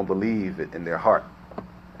 but they don't believe it in their heart.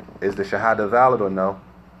 Is the shahada valid or no?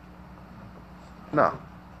 No.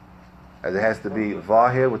 As it has to be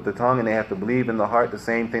zahir with the tongue, and they have to believe in the heart the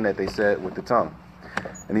same thing that they said with the tongue.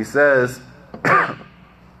 And he says,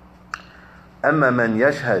 أما من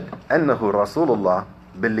يشهد أنه رسول الله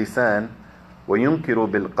باللسان وينكر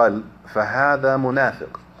بالقلب فهذا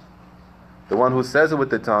منافق. The one who says it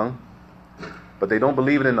with the tongue, but they don't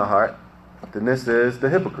believe it in the heart, then this is the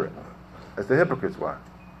hypocrite. That's the hypocrite's why.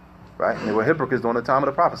 Right? And they were hypocrites during the time of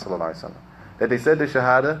the Prophet ﷺ. That they said the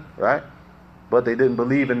shahada, right? But they didn't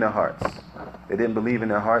believe in their hearts. They didn't believe in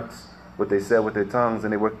their hearts what they said with their tongues,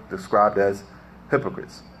 and they were described as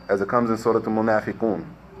hypocrites. As it comes in Surah Al-Munafiqun.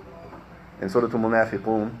 In Surah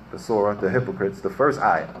Al-Munafiqun, the surah, the hypocrites, the first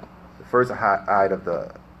ayat of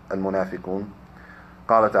the Al-Munafiqun,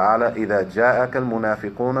 قال تعالى إذا جاءك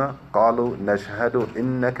المنافقون قالوا نشهد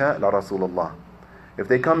إنك لرسول الله. If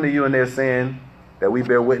they come to you and they're saying that we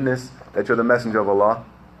bear witness that you're the messenger of Allah,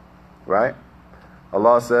 right?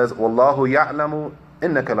 Allah says, وَاللَّهُ يَعْلَمُ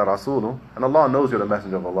إِنَّكَ لَرَسُولُهُ, and Allah knows you're the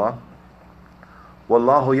messenger of Allah.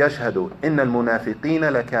 وَاللَّهُ يَشْهَدُ إِنَّ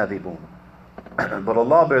الْمُنَافِقِينَ لَكَاذِبُونَ. But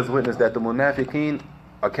Allah bears witness that the munafiqeen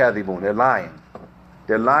are kadhibun, they're lying.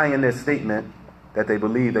 They're lying in their statement that they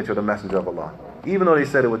believe that you're the messenger of Allah. Even though they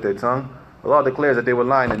said it with their tongue, Allah declares that they were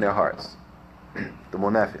lying in their hearts. The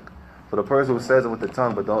munafiq. So the person who says it with the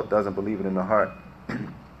tongue but doesn't believe it in the heart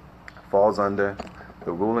falls under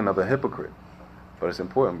the ruling of a hypocrite. But it's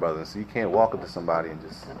important, brothers. So you can't walk up to somebody and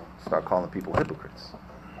just start calling people hypocrites.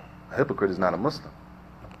 A hypocrite is not a Muslim.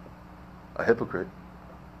 A hypocrite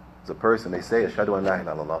is a person, they say, Ashhadu an la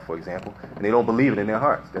ilaha illallah, for example, and they don't believe it in their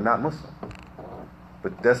hearts. They're not Muslim.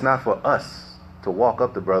 But that's not for us to walk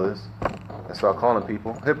up to brothers and start calling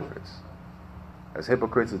people hypocrites. As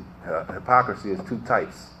hypocrites, hypocrisy is two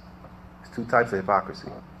types. There's two types of hypocrisy.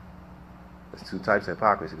 There's two types of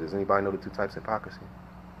hypocrisy. Does anybody know the two types of hypocrisy?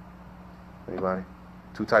 Anybody?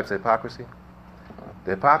 Two types of hypocrisy?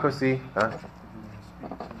 The hypocrisy,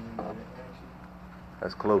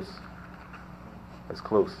 That's close. That's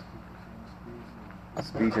close.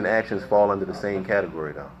 Speech and actions fall under the same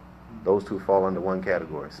category, though. Those two fall under one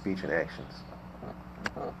category, speech and actions.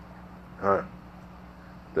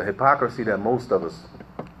 The hypocrisy that most of us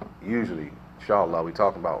usually, inshallah, we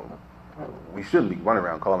talk about, we shouldn't be running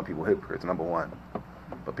around calling people hypocrites, number one.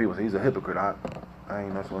 But people say, he's a hypocrite. I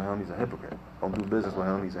ain't messing with him, he's a hypocrite. Don't do business with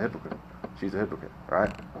him, he's a hypocrite. She's a hypocrite,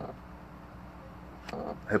 right?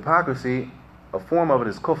 Hypocrisy, a form of it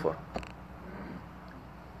is kufr.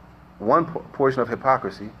 One portion of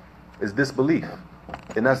hypocrisy is disbelief.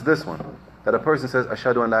 And that's this one. That a person says,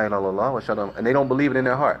 Ashhadu an la ilaha illallah, and they don't believe it in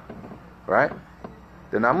their heart. Right?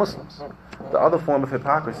 They're not Muslims. The other form of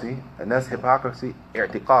hypocrisy, and that's hypocrisy,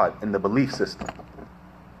 i'tiqad, in the belief system.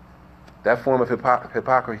 That form of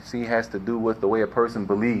hypocrisy has to do with the way a person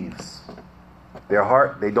believes. Their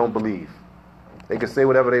heart, they don't believe. They can say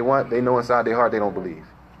whatever they want, they know inside their heart they don't believe.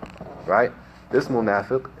 Right? This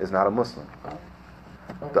munafiq is not a Muslim.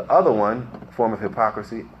 The other one, form of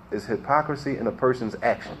hypocrisy, is hypocrisy in a person's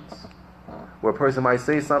actions. Where a person might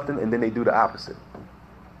say something and then they do the opposite.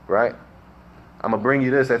 Right? I'm going to bring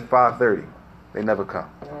you this at 5:30. They never come.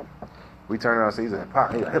 We turn around and say he's a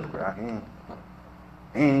hypocrite.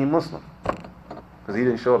 He ain't even Muslim. Because he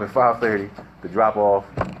didn't show up at 5:30 to drop off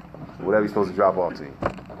whatever he's supposed to drop off to you.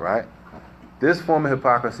 Right? This form of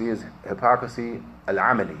hypocrisy is hypocrisy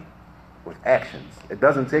al-amali, with actions. It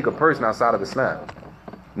doesn't take a person outside of Islam.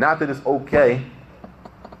 Not that it's okay,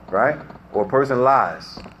 right? Or a person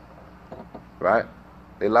lies, right?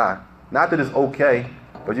 They lie. Not that it's okay,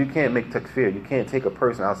 but you can't make takfir. You can't take a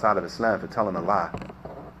person outside of Islam for telling a lie.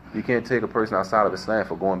 You can't take a person outside of Islam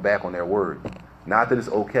for going back on their word. Not that it's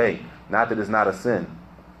okay. Not that it's not a sin,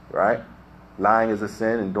 right? Lying is a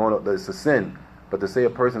sin and it's a sin. But to say a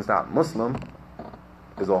person's not Muslim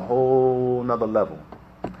is a whole nother level.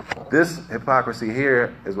 This hypocrisy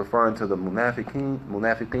here is referring to the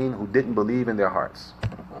munafiqeen who didn't believe in their hearts.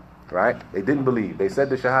 Right? They didn't believe. They said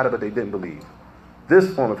the shahada, but they didn't believe.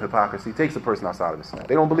 This form of hypocrisy takes a person outside of Islam.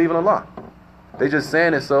 They don't believe in Allah. They just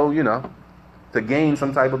saying it so, to gain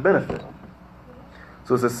some type of benefit.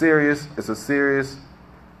 So it's a serious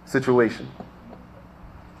situation.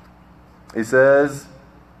 He says,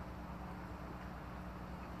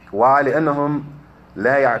 وَعَلِ أَنَّهُمْ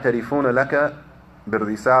لَا يَعْتَرِفُونَ لَكَ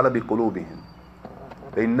بِالرِّسَالَةِ بِقُلُوبِهِمْ.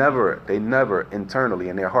 They never internally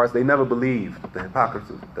in their hearts, they never believed the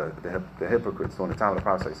hypocrites on the time of the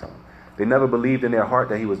Prophet ﷺ. They never believed in their heart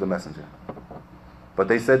that he was the messenger. But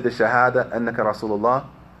they said the shahada annaka Rasulullah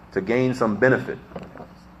to gain some benefit.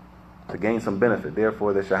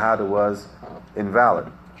 Therefore the shahada was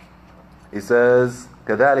invalid. He says,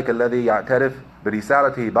 كَذَلِكَ الَّذِي يَعْتَرِفْ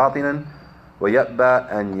بِرِسَالَتِهِ بَاطِنًا وَيَأْبَى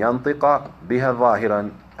أَنْ يَنْطِقَ بِهَا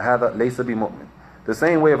ظَاهِرًا هَذَا لَيْسَ بِمُؤْمِنٍ. The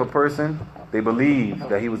same way of a person, they believe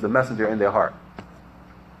that he was the messenger in their heart.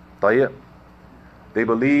 طيب. They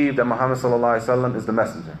believe that Muhammad sallallahu alaihi wasallam is the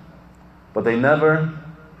messenger. But they never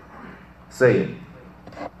say it.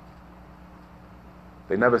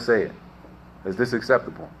 They never say it. Is this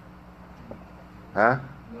acceptable? Huh?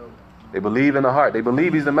 No. They believe in the heart. They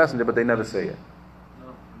believe he's the messenger, but they never say it.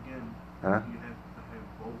 No, again, Huh? you have to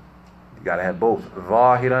have both. You gotta have both.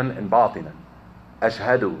 Zahiran and batinan.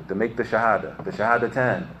 Ashhadu, to make the shahada. The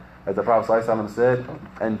shahadatan. As the Prophet ﷺ said,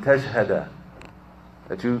 and tashhada.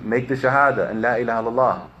 That you make the shahada and la ilaha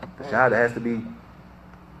illallah. The shahada has to be,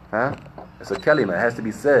 it's a kalima, it has to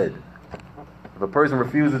be said. If a person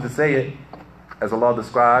refuses to say it, as Allah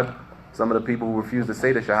described, some of the people who refuse to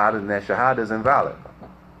say the shahada, then that shahada is invalid.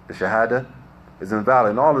 The shahada is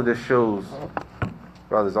invalid. And all of this shows,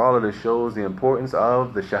 brothers, the importance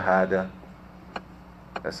of the shahada.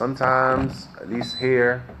 That sometimes, at least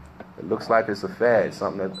here, it looks like it's a fad,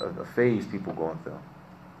 something that a phase people going through.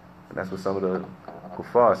 And that's what some of the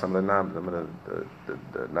kuffar, some of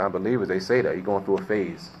the non-believers, they say that. He's going through a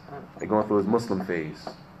phase. They're going through his Muslim phase.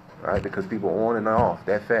 Right? Because people on and off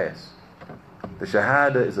that fast. The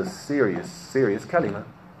shahada is a serious kalima.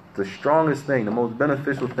 The strongest thing, the most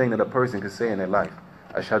beneficial thing that a person can say in their life.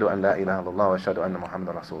 Ashhadu an la ilaha illallah wa ashhadu anna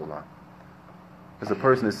Muhammadan Rasulullah. As a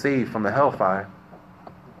person is saved from the hellfire,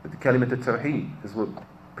 the kalimat al-tawheed is what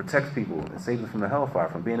protects people and saves us from the hellfire,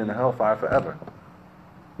 from being in the hellfire forever.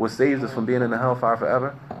 What saves us from being in the hellfire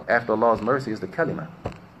forever, after Allah's mercy, is the kalima.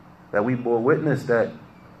 That we bore witness that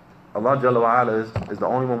Allah Jalla wa Ala is the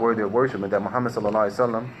only one worthy of worship, and that Muhammad sallallahu alaihi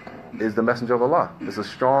wasallam is the messenger of Allah. It's a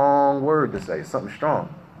strong word to say. It's something strong.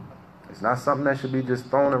 It's not something that should be just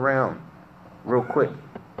thrown around real quick.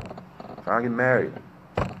 Trying to get married.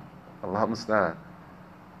 Allah musta'an.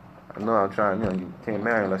 I know I'm trying, you can't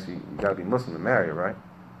marry unless you got to be Muslim to marry, right?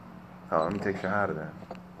 Oh, let me take shahada then.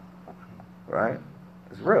 Right?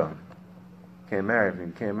 It's real. Can't marry if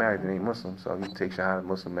you ain't Muslim, so you take shahada,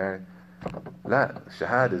 Muslim marry. La,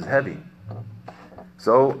 shahada is heavy.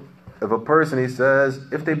 So, if a person, he says,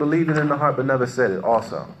 if they believe it in the heart but never said it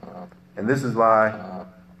also. And this is why,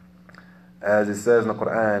 as it says in the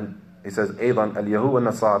Quran, it says, أيضا اليهود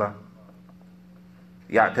والنصارى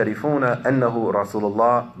يعترفون أنه رسول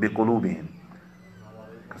الله بقلوبهم.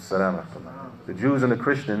 The Jews and the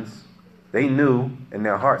Christians, they knew in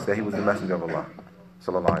their hearts that he was the messenger of Allah.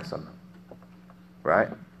 Sallallahu alaihi wasallam. Right?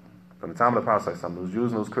 From the time of the Prophet sallallahu alaihi wasallam, those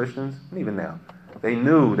Jews and those Christians, and even now, they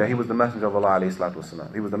knew that he was the messenger of Allah alayhi salatu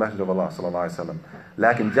wasalam. He was the messenger of Allah sallallahu alaihi wasallam.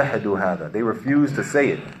 لكن جحدوا هذا. They refused to say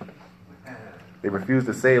it. They refuse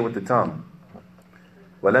to say it with the tongue.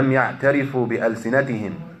 وَلَمْ يَعْتَرِفُوا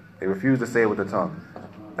بِأَلْسِنَتِهِمْ. They refuse to say it with the tongue.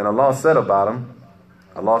 And Allah said about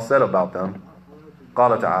them,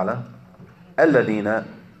 قال تعالى الذين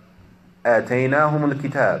آتيناهم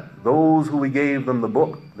الكتاب. Those who we gave them the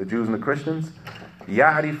book, the Jews and the Christians,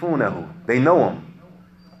 يعرفونه. They know him.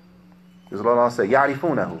 This is what Allah said.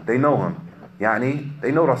 يعرفونه. They know him. يعني,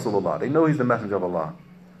 they know Rasulullah. They know he's the messenger of Allah.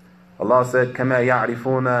 Allah said, كما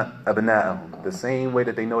يعرفون أبناءهم. The same way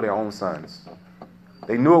that they know their own sons.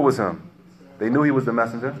 They knew it was him. They knew he was the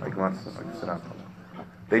messenger.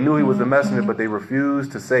 They knew he was the messenger, but they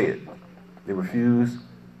refused to say it. They refused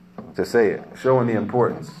to say it, showing the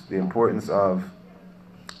importance of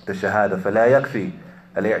the shahada. فلا يكفي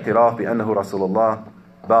الاعتراف بأنه رسول الله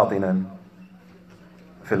باطنا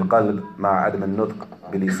في القلب مع عدم النطق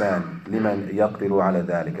بلسان لمن يقدر على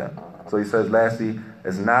ذلك. So he says, lastly,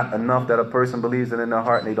 it's not enough that a person believes it in their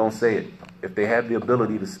heart and they don't say it. If they have the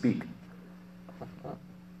ability to speak.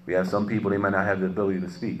 We have some people, they might not have the ability to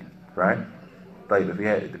speak, right? Like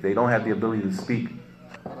if they don't have the ability to speak,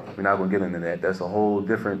 we're not going to get into that. That's a whole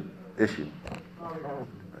different issue.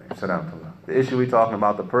 The issue we're talking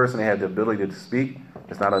about, the person they have the ability to speak,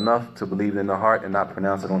 it's not enough to believe it in the heart and not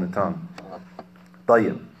pronounce it on the tongue.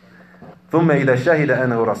 طيب. ثم إذا شهد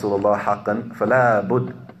أنه رسول الله حقا فلا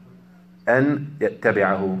بد أن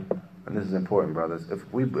يتبعه. And this is important, brothers.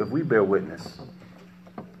 If we bear witness,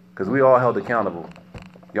 because we all held accountable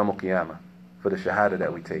Yawm al-Qiyamah for the shahada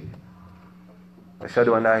that we take.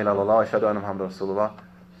 Ashhadu an la ilaha illallah, ashhadu anna Muhammadan Rasulullah.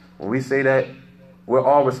 When we say that, we're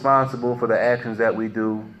all responsible for the actions that we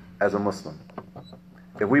do as a Muslim.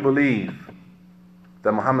 If we believe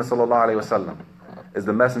that Muhammad sallallahu alaihi wasallam is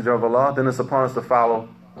the messenger of Allah, then it's upon us to follow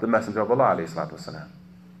the messenger of Allah alayhi salatu wasalam.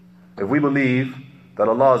 If we believe that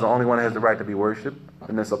Allah is the only one that has the right to be worshipped,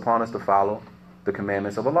 then it's upon us to follow the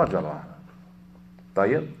commandments of Allah Jalla.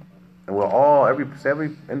 Tayyib. And we're all,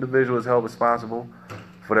 every individual is held responsible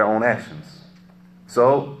for their own actions.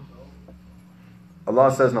 So,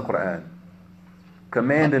 Allah says in the Quran,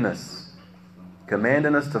 commanding us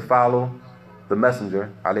to follow the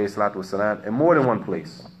messenger, alayhi salatu wasalam, in more than one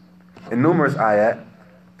place. In numerous ayat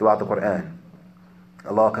throughout the Quran,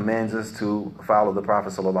 Allah commands us to follow the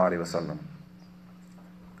Prophet sallallahu alayhi wasallam.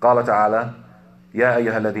 قال تعالى يا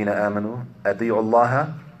أيها الذين آمنوا أطيعوا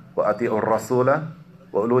الله وأطيعوا الرسول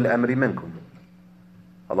وأولو الأمر منكم.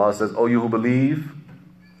 Allah says, O you who believe,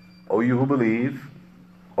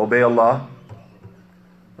 obey Allah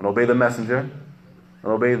and obey the messenger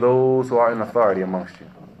and obey those who are in authority amongst you.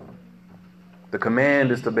 The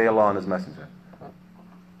command is to obey Allah and His messenger.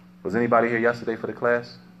 Was anybody here yesterday for the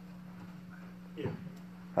class? Yeah.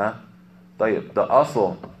 Huh? The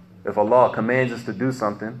asl, if Allah commands us to do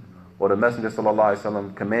something, or the Messenger sallallahu alaihi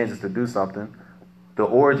wasallam commands us to do something, the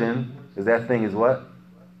origin is that thing is what?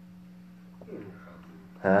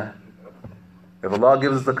 Huh? If Allah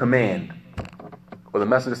gives us a command, or the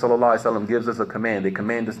Messenger sallallahu alaihi wasallam gives us a command, they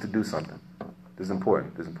command us to do something. This is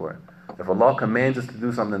important. If Allah commands us to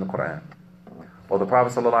do something in the Quran, or the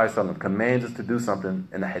Prophet sallallahu alaihi wasallam commands us to do something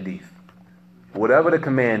in the Hadith, whatever the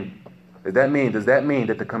command, does that mean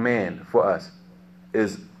that the command for us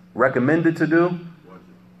is recommended to do?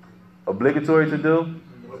 Obligatory to do?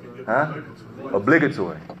 Huh?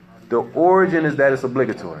 Obligatory. The origin is that it's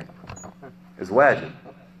obligatory. It's wajib.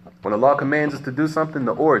 When Allah commands us to do something,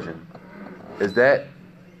 the origin is that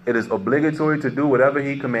it is obligatory to do whatever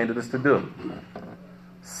He commanded us to do.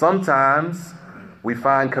 Sometimes we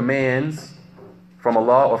find commands from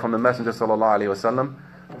Allah or from the Messenger sallallahu alaihi wasallam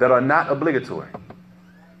that are not obligatory.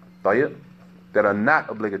 That are not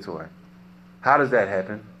obligatory. How does that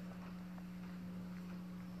happen?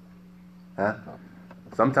 Huh?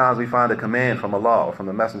 Sometimes we find a command from Allah or from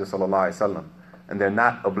the Messenger sallallahu alaihi wasallam, and they're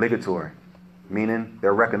not obligatory, meaning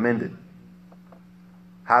they're recommended.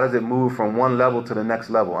 How does it move from one level to the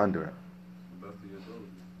next level under it?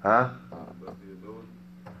 Huh?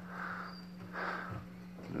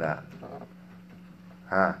 Nah.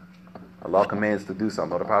 Huh? Allah commands to do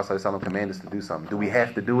something, or the Prophet sallallahu alaihi wasallam commands us to do something. Do we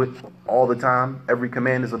have to do it all the time? Every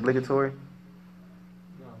command is obligatory?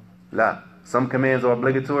 No. La. Some commands are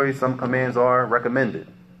obligatory, some commands are recommended.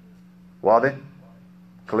 Wadi?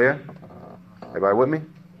 Clear? Everybody with me?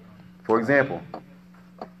 For example,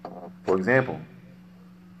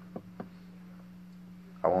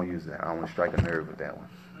 I won't use that. I don't want to strike a nerve with that one.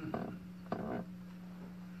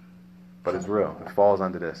 But it's real. It falls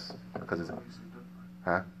under this. Because it's,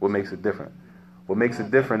 huh? What makes it different? What makes it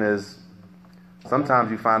different is sometimes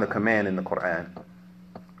you find a command in the Quran,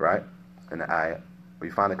 right? In the ayat. Or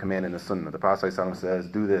you find a command in the Sunnah. The Prophet ﷺ says,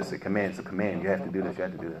 do this. It commands a command. You have to do this. You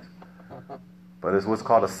have to do this. but it's what's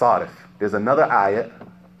called a sadif. There's another ayat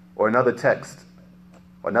or another text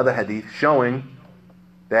or another hadith showing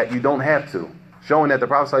that you don't have to, showing that the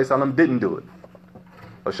Prophet ﷺ didn't do it,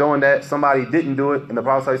 or showing that somebody didn't do it and the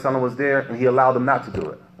Prophet ﷺ was there and he allowed them not to do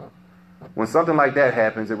it. When something like that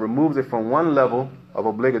happens, it removes it from one level of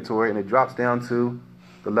obligatory and it drops down to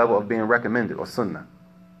the level of being recommended or sunnah.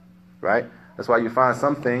 Right? That's why you find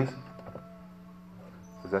some things.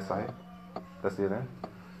 Is that Syid? That's it then?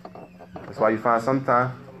 That's why you find some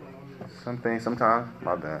things, sometimes,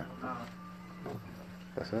 my bad.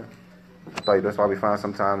 That's it? That's why we find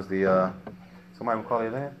sometimes somebody will call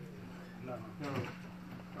you there?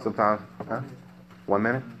 Sometimes, 1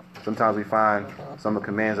 minute? Sometimes we find some of the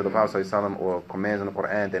commands of the Prophet ﷺ or commands in the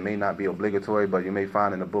Quran that may not be obligatory, but you may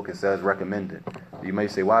find in the book it says recommended. You may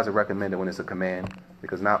say, why is it recommended when it's a command?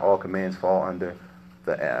 Because not all commands fall under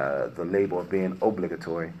the label of being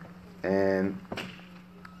obligatory. And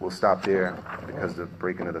we'll stop there because the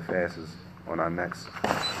breaking of the fast is on our next.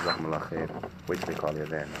 Wait till they call you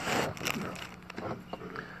there now.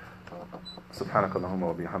 سبحانك اللهم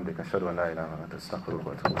وبحمدك أشهد أن لا إله إلا أنت أستغفرك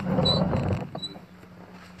وأتوب إليك.